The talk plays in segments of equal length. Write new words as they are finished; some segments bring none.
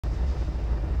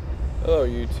Hello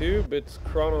YouTube, it's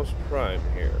Chronos Prime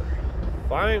here.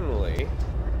 Finally,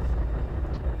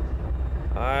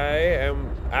 I am,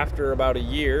 after about a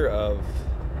year of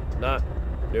not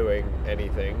doing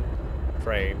anything,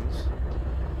 Trainz,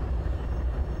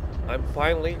 I'm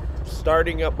finally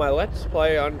starting up my Let's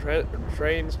Play on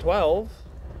Trainz 12.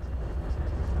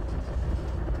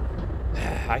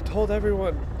 I told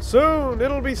everyone, soon,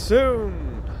 it'll be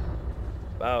soon,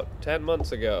 about 10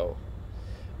 months ago.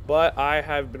 But I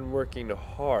have been working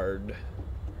hard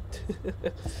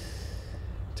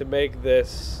to make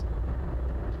this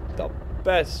the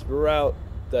best route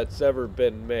that's ever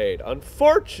been made.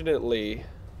 Unfortunately,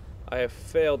 I have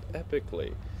failed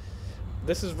epically.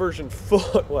 This is version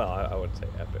 4. Well, I wouldn't say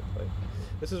epically.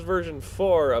 This is version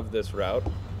 4 of this route.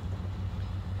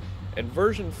 And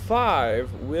version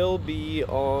 5 will be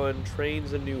on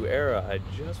Trainz: A New Era. I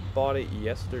just bought it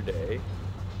yesterday.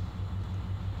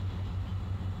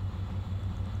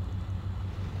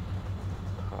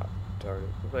 Darn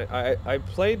it. I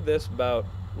played this about,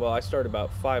 well, I started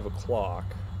about 5 o'clock.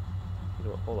 You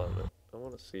know what, hold on a minute. I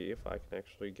want to see if I can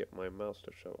actually get my mouse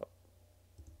to show up.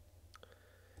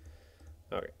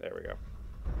 Okay, there we go.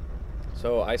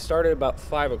 So I started about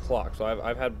 5 o'clock, so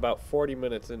I've had about 40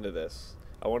 minutes into this.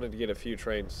 I wanted to get a few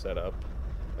trains set up.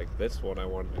 Like this one I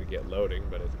wanted to get loading,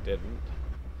 but it didn't.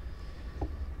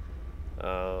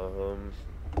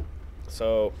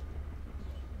 So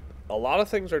a lot of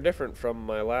things are different from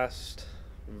my last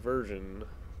version.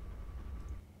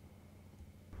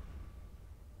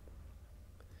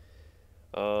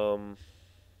 And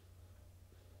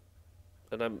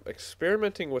I'm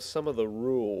experimenting with some of the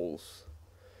rules,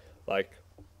 like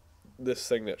this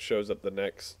thing that shows up the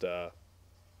next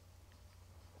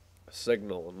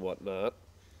signal and whatnot.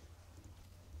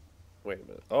 Wait a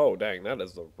minute. Oh, dang, that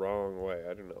is the wrong way.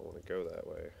 I do not want to go that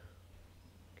way.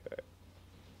 Okay.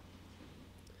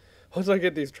 Once I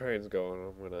get these trains going,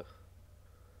 I'm gonna...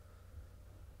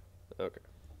 Okay.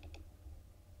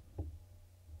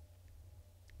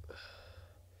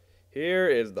 Here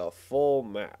is the full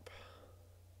map.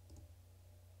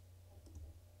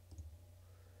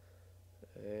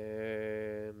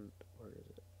 And... where is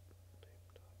it?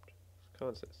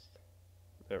 Wisconsin.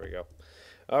 There we go.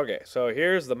 Okay, so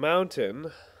here's the mountain.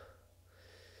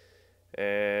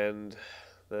 And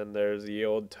then there's the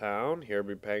old town. Here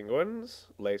be penguins.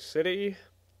 Lay City.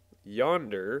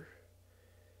 Yonder.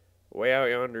 Way out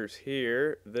yonder's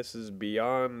here. This is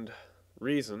beyond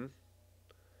reason.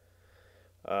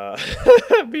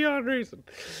 Beyond reason.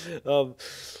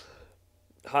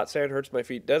 Hot sand hurts my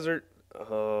feet. Desert.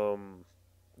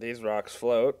 These rocks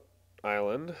float.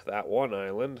 Island. That one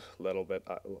island. Little bit.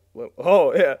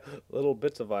 Oh yeah, little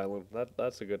bits of island.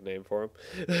 That's a good name for him.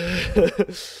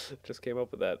 Just came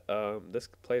up with that. This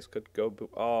place could go.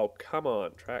 Oh come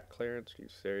on, track clearance. Are you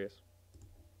serious?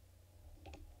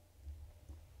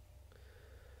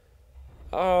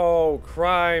 Oh,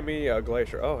 cry me a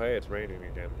glacier. Oh hey, it's raining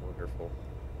again. Wonderful.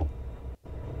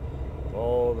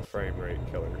 Oh, the frame rate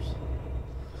killers.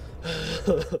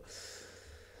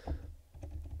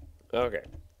 Okay.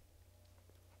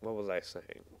 What was I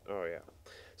saying? Oh yeah.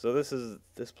 So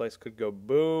this place could go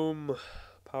boom.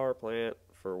 Power plant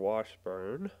for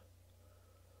Washburn.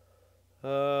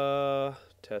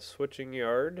 Test switching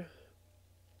yard.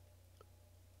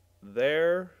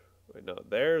 There. Wait, no,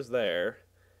 there's there.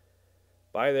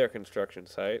 By their construction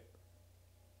site.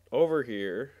 Over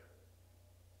here.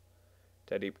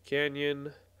 Teddy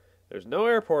Canyon. There's no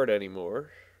airport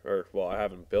anymore. Or, well, I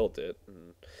haven't built it.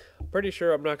 And I'm pretty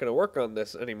sure I'm not going to work on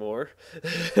this anymore.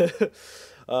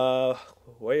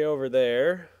 Way over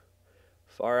there.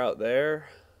 Far out there.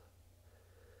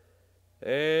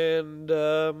 And,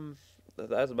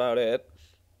 that's about it.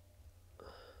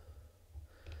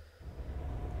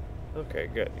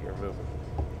 Okay, good. You're moving.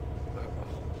 Now,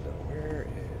 where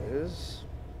is...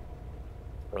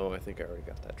 Oh, I think I already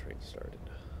got that train started.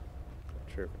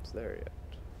 Not sure if it's there yet.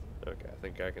 Okay, I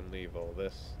think I can leave all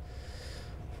this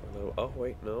for a little... Oh,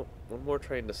 wait, no. One more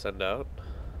train to send out.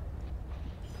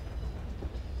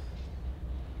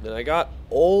 Then I got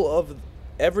all of...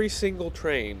 every single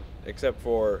train, except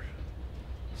for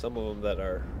some of them that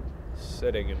are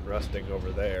sitting and rusting over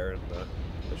there in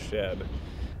the shed,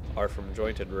 are from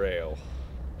Jointed Rail.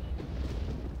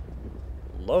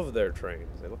 Love their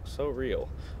trains. They look so real.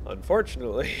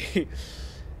 Unfortunately,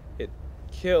 it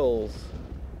kills...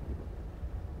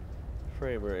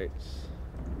 frame rates,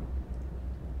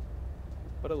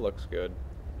 but it looks good.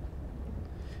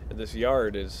 And this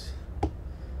yard is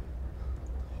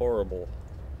horrible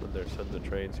when there's tons of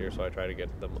trains here, so I try to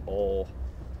get them all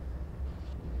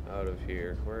out of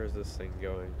here. Where is this thing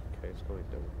going? Okay, it's going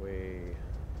to way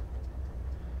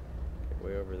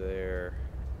over there.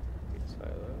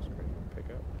 Silos, great. Pick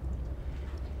up.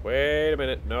 Wait a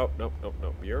minute. Nope, nope, nope,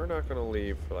 nope. You're not gonna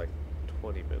leave for like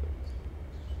 20 minutes.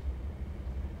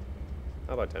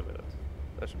 How about 10 minutes?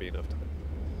 That should be enough time.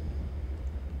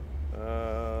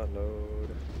 Load.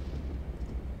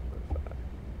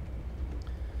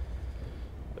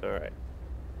 Alright.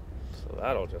 So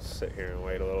that'll just sit here and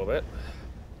wait a little bit.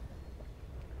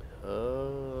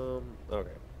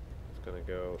 Okay. Just gonna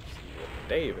go see what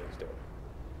Dave is doing.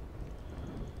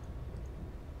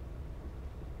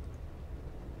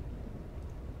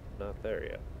 Not there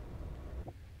yet.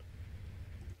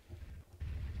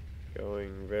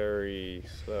 Going very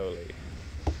slowly.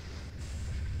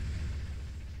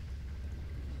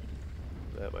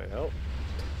 That might help.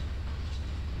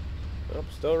 Oh,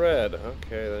 still red.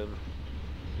 Okay then.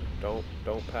 Don't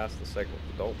pass the signal.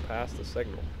 Don't pass the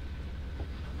signal.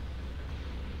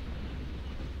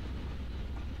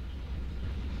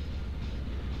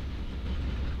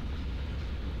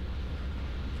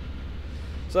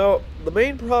 So the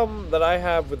main problem that I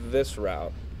have with this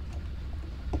route,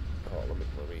 let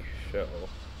me show.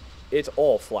 It's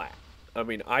all flat. I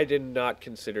mean, I did not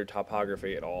consider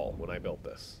topography at all when I built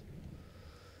this.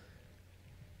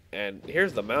 And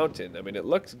here's the mountain. I mean, it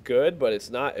looks good, but it's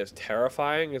not as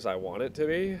terrifying as I want it to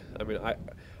be. I mean,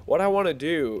 what I want to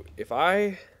do,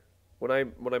 when I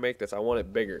make this, I want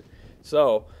it bigger.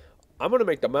 So I'm gonna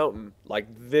make the mountain like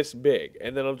this big,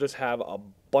 and then I'll just have a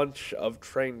bunch of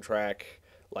train track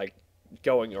like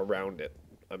going around it.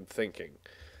 I'm thinking.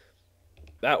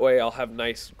 That way I'll have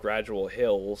nice gradual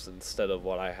hills instead of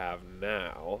what I have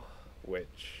now,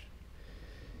 which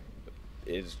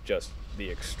is just the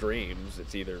extremes.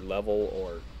 It's either level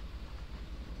or...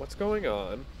 What's going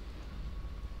on?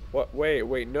 What?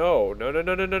 Wait, no.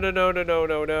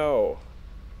 No.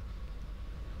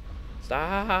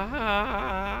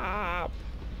 Stop!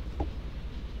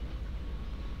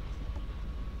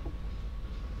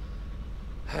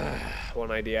 When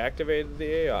I deactivated the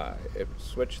AI, it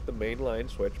switched the mainline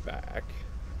switch back.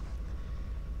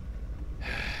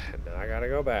 And now I gotta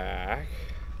go back.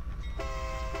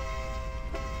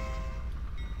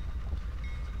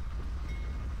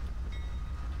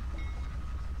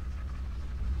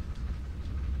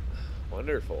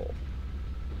 Wonderful.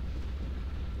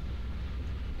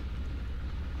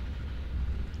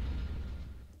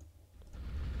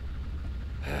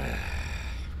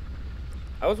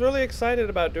 I was really excited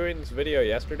about doing this video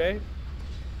yesterday,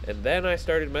 and then I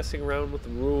started messing around with the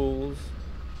rules,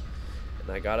 and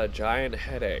I got a giant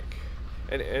headache.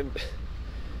 And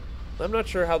I'm not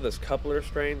sure how this coupler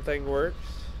strain thing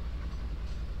works,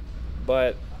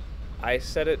 but I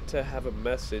set it to have a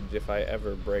message if I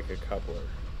ever break a coupler.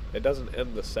 It doesn't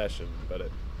end the session, but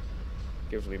it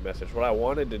gives me a message. What I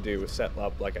wanted to do was set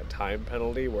up like a time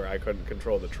penalty where I couldn't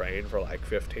control the train for like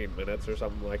 15 minutes or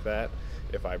something like that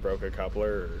if I broke a coupler,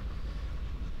 or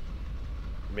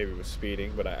maybe it was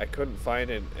speeding, but I couldn't find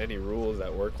any rules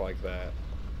that work like that.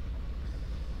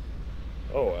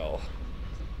 Oh well.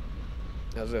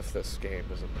 As if this game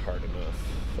isn't hard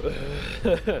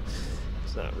enough.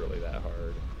 It's not really that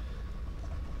hard.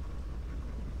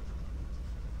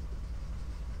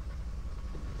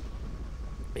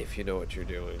 If you know what you're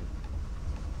doing.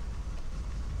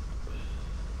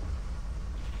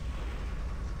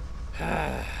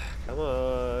 Come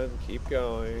on, keep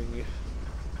going.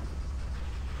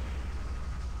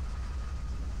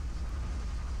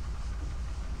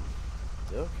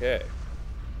 Okay.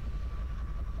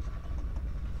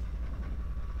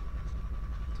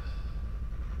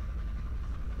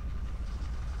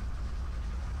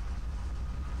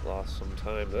 Lost some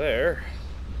time there.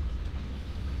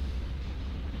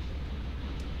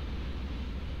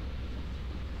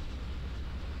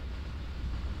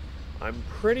 I'm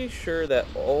pretty sure that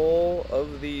all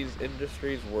of these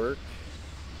industries work,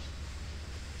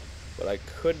 but I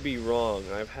could be wrong.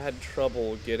 I've had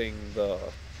trouble getting the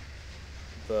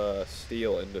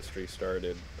steel industry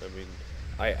started. I mean,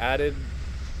 I added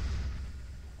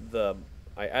the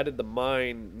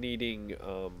mine needing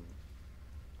do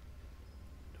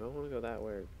I want to go that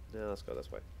way? No, let's go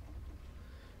this way.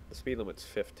 The speed limit's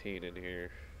 15 in here.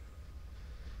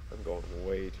 I'm going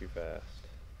way too fast.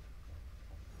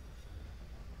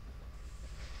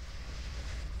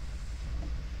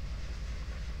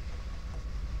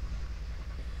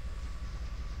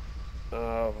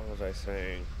 What was I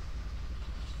saying?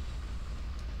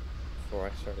 Before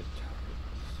I started talking.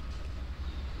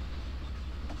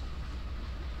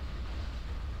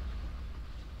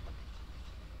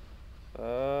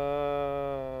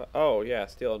 Oh yeah,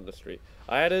 steel industry.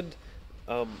 I added,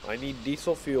 I need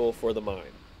diesel fuel for the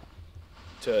mine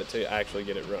to actually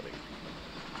get it running.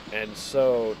 And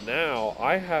so now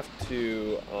I have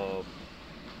to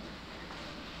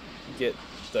get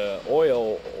the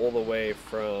oil all the way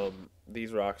from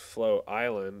these rocks float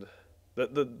island.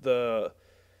 The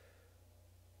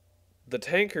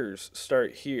tankers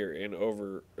start here and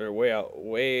over or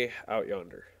way out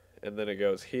yonder, and then it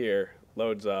goes here,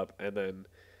 loads up, and then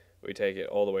we take it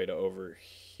all the way to over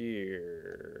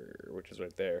here, which is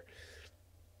right there.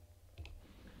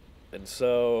 And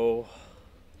so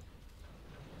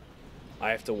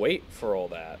I have to wait for all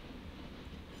that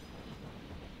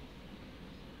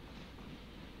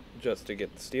just to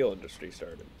get the steel industry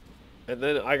started. And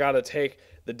then I gotta take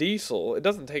the diesel. It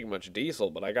doesn't take much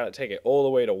diesel, but I gotta take it all the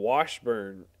way to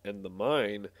Washburn and the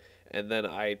mine. And then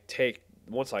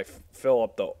once I fill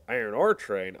up the iron ore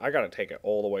train, I gotta take it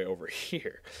all the way over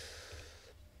here.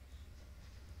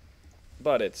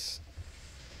 But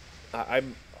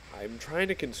I'm trying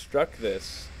to construct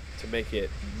this to make it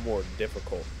more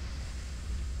difficult.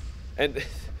 And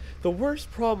the worst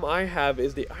problem I have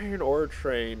is the iron ore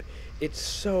train. It's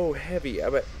so heavy.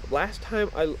 Last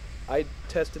time I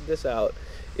tested this out,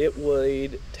 it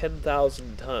weighed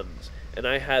 10,000 tons, and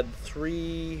I had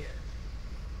 3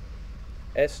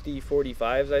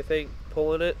 SD45s, I think,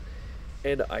 pulling it,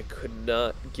 and I could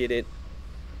not get it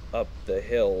up the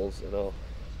hills. And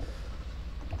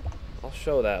I'll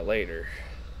show that later.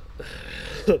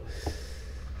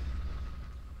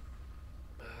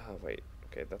 Wait.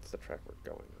 Okay, that's the track we're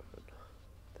going on.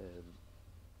 Then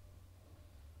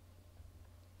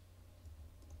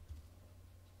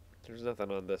there's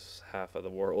nothing on this half of the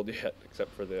world yet,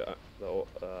 except for the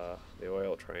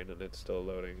oil train, and it's still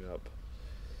loading up.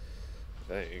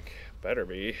 I think better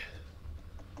be.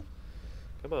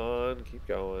 Come on, keep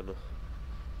going.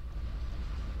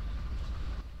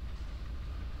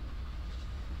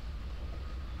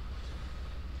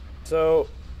 So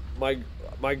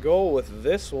my goal with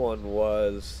this one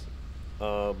was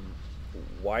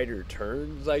wider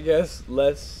turns, I guess,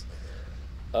 less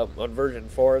on version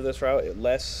 4 of this route,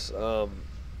 less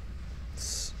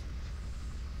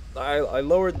I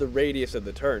lowered the radius of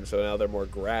the turn, so now they're more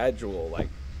gradual, like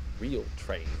real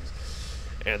trains,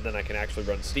 and then I can actually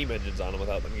run steam engines on them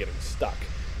without them getting stuck,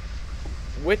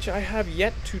 which I have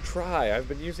yet to try. I've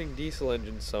been using diesel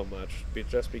engines so much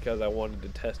just because I wanted to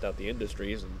test out the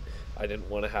industries, and I didn't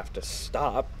want to have to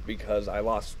stop because I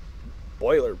lost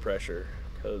boiler pressure,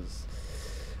 because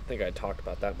I think I talked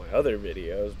about that in my other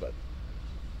videos, but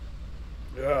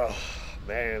oh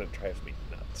man, it drives me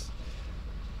nuts.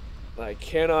 I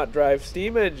cannot drive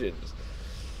steam engines.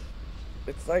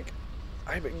 It's like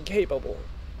I'm incapable,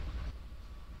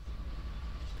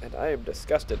 and I am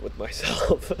disgusted with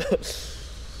myself.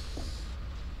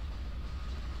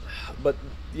 But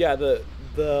yeah,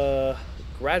 the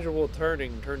gradual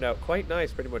turning turned out quite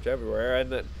nice pretty much everywhere,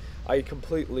 and then I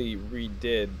completely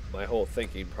redid my whole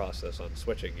thinking process on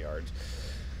switching yards.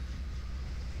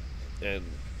 And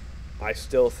I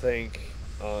still think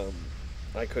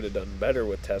I could have done better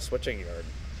with test switching yard.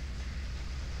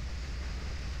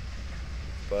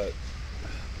 But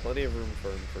plenty of room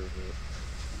for improvement,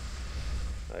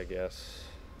 I guess.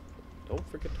 Don't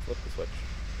forget to flip the switch.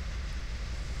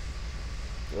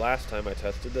 Last time I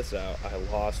tested this out, I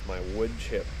lost my wood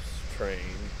chips train,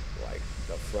 like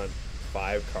the front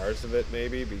 5 cars of it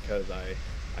maybe, because I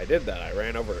did that. I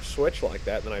ran over a switch like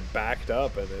that, and then I backed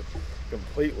up, and it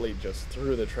completely just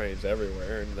threw the trains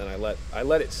everywhere. And then I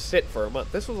let it sit for a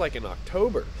month. This was like in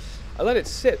October. I let it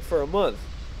sit for a month,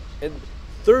 and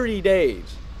 30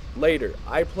 days later,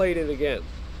 I played it again.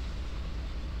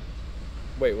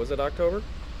 Wait, was it October?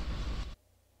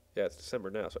 Yeah, it's December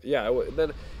now. So yeah,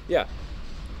 yeah,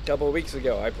 a couple of weeks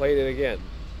ago, I played it again,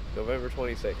 November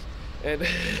 26th, and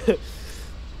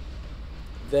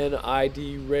then I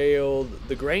derailed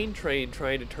the grain train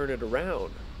trying to turn it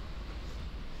around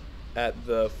at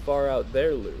the far out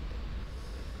there loop,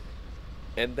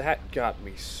 and that got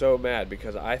me so mad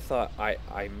because I thought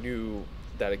I knew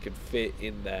that it could fit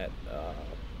in that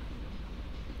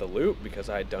the loop because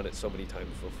I had done it so many times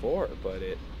before, but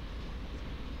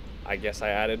I guess I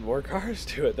added more cars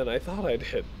to it than I thought I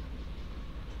did.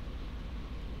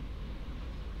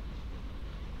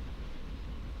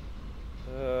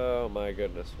 Oh my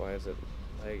goodness, why is it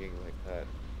lagging like that?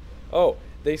 Oh,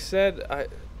 they said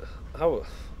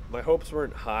my hopes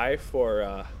weren't high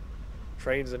for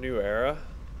Trainz: A New Era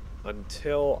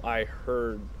until I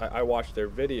watched their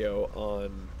video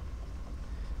on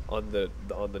the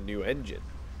new engine,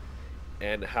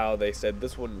 and how they said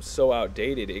this one was so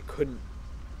outdated it couldn't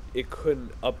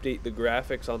update the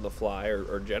graphics on the fly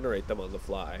or generate them on the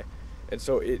fly, And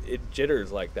so it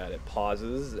jitters like that. It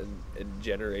pauses and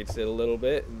generates it a little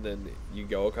bit, and then you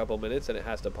go a couple minutes and it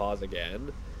has to pause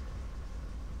again.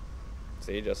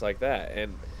 See, just like that.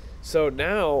 And so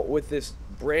now with this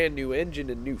brand new engine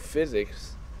and new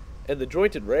physics, and the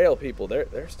jointed rail people,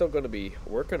 they're still going to be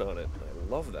working on it. I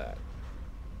love that.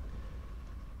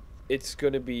 It's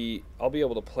going to be, I'll be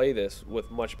able to play this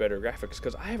with much better graphics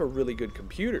because I have a really good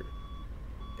computer.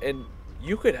 And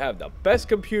you could have the best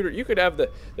computer, you could have the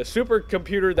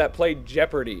supercomputer that played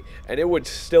Jeopardy, and it would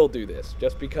still do this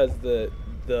just because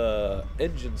the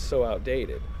engine's so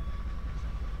outdated.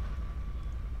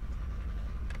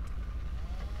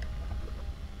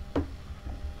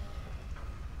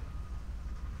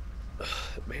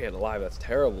 Man alive, that's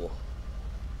terrible.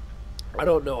 I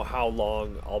don't know how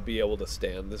long I'll be able to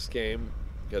stand this game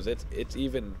because it's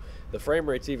even, the frame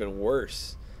rate's even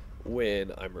worse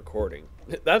when I'm recording.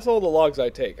 That's all the logs I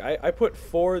take. I put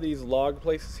 4 of these log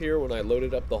places here when I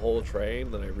loaded up the whole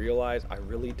train, then I realized I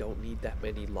really don't need that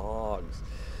many logs.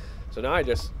 So now I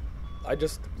just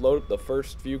load up the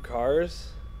first few cars.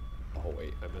 Oh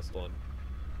wait, I missed one.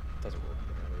 Doesn't work.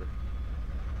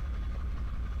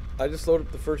 I just load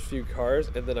up the first few cars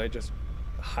and then I just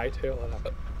hightail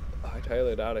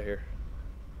it out of here.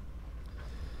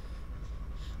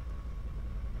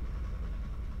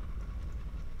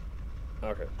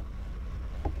 Okay.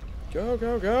 Go,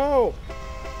 go, go!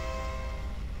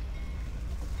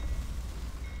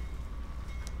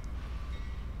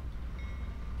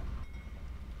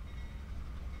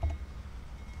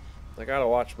 I gotta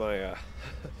watch my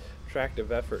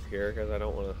tractive effort here because I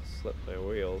don't want to slip my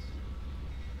wheels.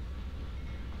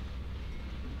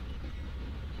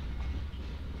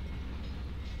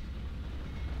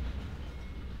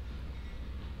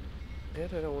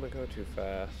 And I don't want to go too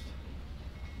fast.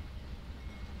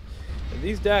 And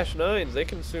these Dash 9s, they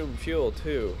consume fuel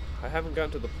too. I haven't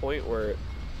gotten to the point where it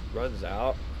runs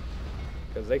out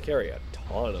because they carry a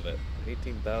ton of it.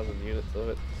 18,000 units of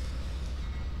it.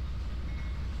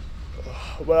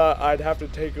 But I'd have to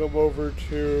take them over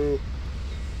to...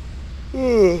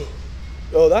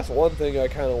 Oh, that's one thing I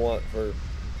kind of want for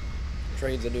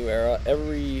Trainz: A New Era.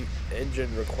 Every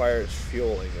engine requires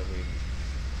fueling. I mean,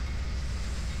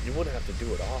 you wouldn't have to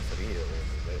do it often either.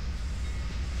 I mean,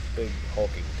 big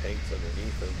hulking tanks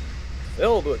underneath them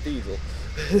filled with diesel.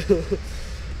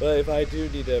 But if I do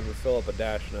need to ever fill up a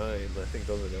Dash 9, I think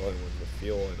those are the only ones with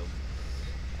fuel in them.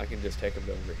 I can just take them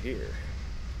over here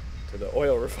to the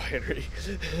oil refinery.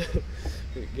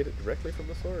 Get it directly from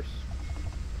the source.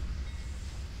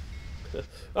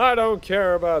 I don't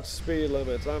care about speed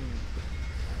limits. I'm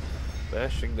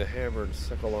mashing the hammer and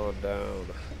sickle on down.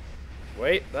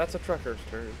 Wait, that's a trucker's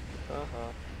turn.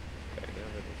 Haha. Okay,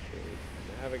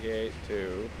 navigate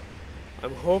to.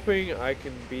 I'm hoping I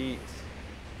can beat.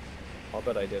 I'll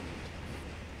bet I didn't.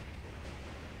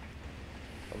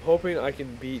 I'm hoping I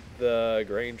can beat the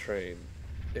grain train.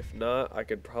 If not, I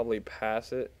could probably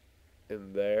pass it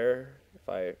in there if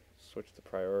I switch the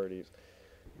priorities.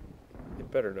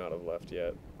 It better not have left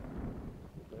yet.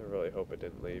 I really hope it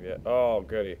didn't leave yet. Oh,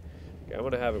 goody. Okay, I'm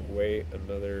gonna have it wait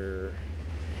another...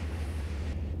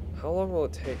 How long will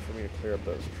it take for me to clear up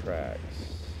those tracks?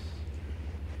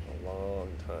 A long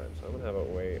time. So I'm gonna have it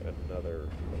wait another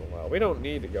little while. We don't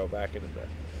need to go back into the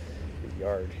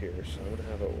yard here, so I'm gonna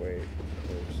have it wait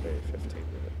for, say, 15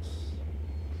 minutes.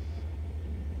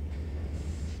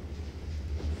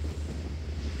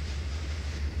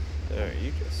 Alright,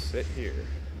 you just sit here.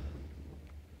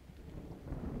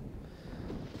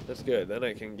 That's good. Then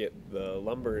I can get the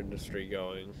lumber industry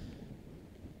going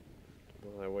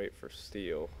while I wait for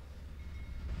steel.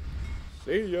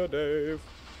 See ya, Dave.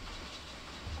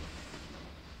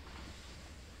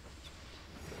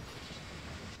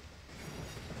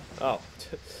 Oh,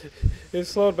 it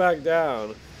slowed back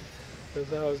down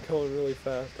because I was going really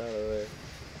fast out of there.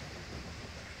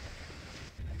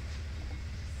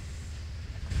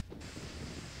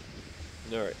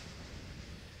 Alright.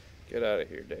 Get out of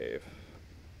here, Dave.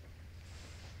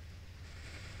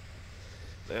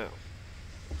 Now,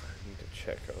 I need to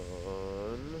check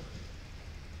on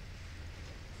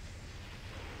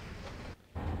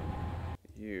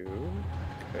you.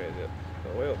 Okay,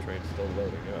 the oil train's still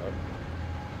loading up.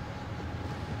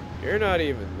 You're not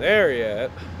even there yet,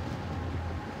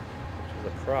 which is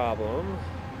a problem.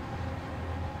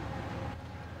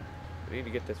 I need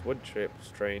to get this wood chips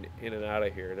train in and out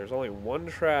of here. There's only one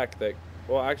track that...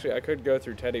 Well, actually, I could go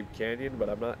through Teddy Canyon, but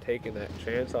I'm not taking that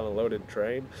chance on a loaded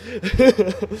train.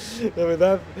 I mean,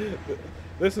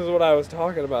 this is what I was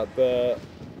talking about, the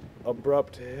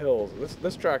abrupt hills.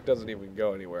 This track doesn't even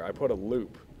go anywhere. I put a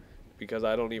loop because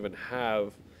I don't even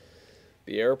have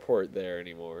the airport there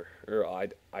anymore. Or I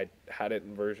had it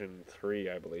in version 3,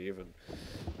 I believe. And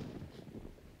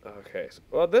okay, so,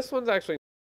 well, this one's actually